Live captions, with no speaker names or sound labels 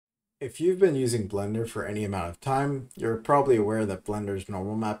If you've been using Blender for any amount of time, you're probably aware that Blender's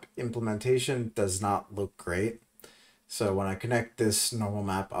normal map implementation does not look great. So when I connect this normal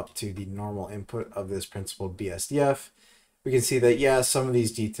map up to the normal input of this principled BSDF, we can see that, yeah, some of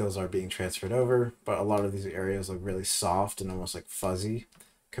these details are being transferred over, but a lot of these areas look really soft and almost like fuzzy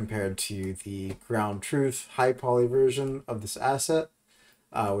compared to the ground truth high poly version of this asset,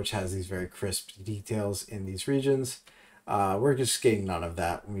 which has these very crisp details in these regions. We're just getting none of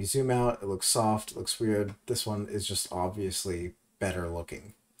that. When we zoom out, it looks soft, it looks weird. This one is just obviously better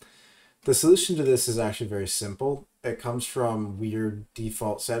looking. The solution to this is actually very simple. It comes from weird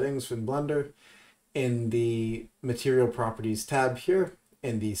default settings in Blender. In the Material Properties tab here,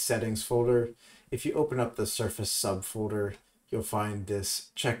 in the Settings folder, if you open up the Surface subfolder, you'll find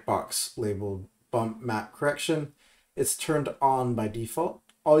this checkbox labeled Bump Map Correction. It's turned on by default.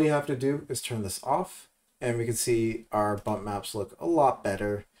 All you have to do is turn this off, and we can see our bump maps look a lot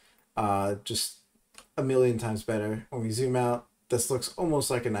better, just a million times better. When we zoom out, this looks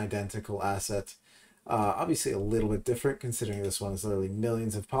almost like an identical asset. Obviously a little bit different considering this one is literally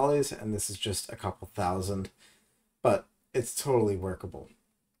millions of polys and this is just a couple thousand, but it's totally workable.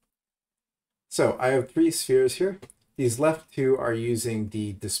 So I have three spheres here. These left two are using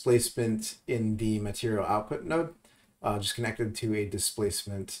the displacement in the material output node, just connected to a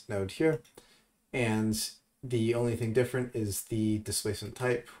displacement node here. And the only thing different is the displacement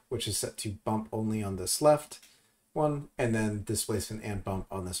type, which is set to bump only on this left one, and then displacement and bump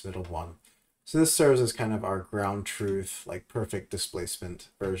on this middle one. So this serves as kind of our ground truth, like perfect displacement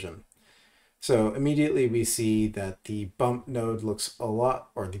version. So immediately we see that the bump node looks a lot,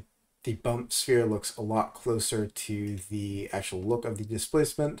 or the bump sphere looks a lot closer to the actual look of the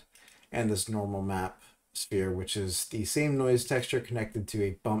displacement, and this normal map sphere, which is the same noise texture connected to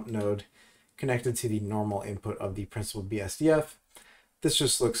a bump node connected to the normal input of the principled BSDF. This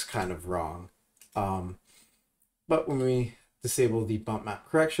just looks kind of wrong. But when we disable the bump map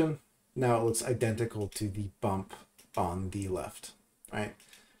correction, now it looks identical to the bump on the left, right?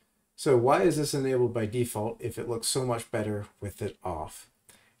 So why is this enabled by default if it looks so much better with it off?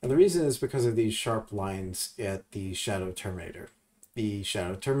 And the reason is because of these sharp lines at the shadow terminator. The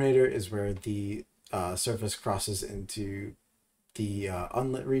shadow terminator is where the surface crosses into the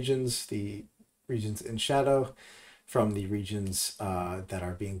unlit regions, the regions in shadow, from the regions that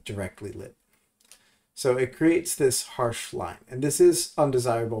are being directly lit. So it creates this harsh line, and this is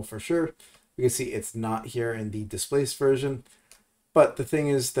undesirable for sure. We can see it's not here in the displaced version, but the thing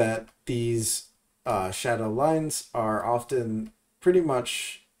is that these shadow lines are often pretty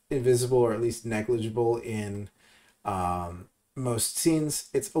much invisible or at least negligible in most scenes.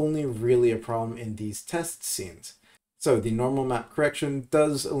 It's only really a problem in these test scenes. So the normal map correction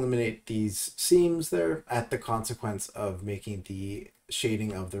does eliminate these seams there at the consequence of making the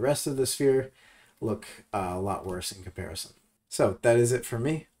shading of the rest of the sphere look a lot worse in comparison. So that is it for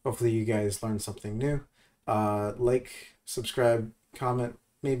me. Hopefully you guys learned something new. Like, subscribe, comment,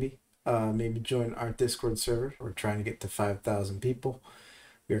 maybe join our Discord server. We're trying to get to 5,000 people.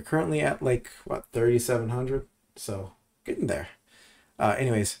 We are currently at like, what, 3,700? So getting there.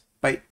 Anyways, bye.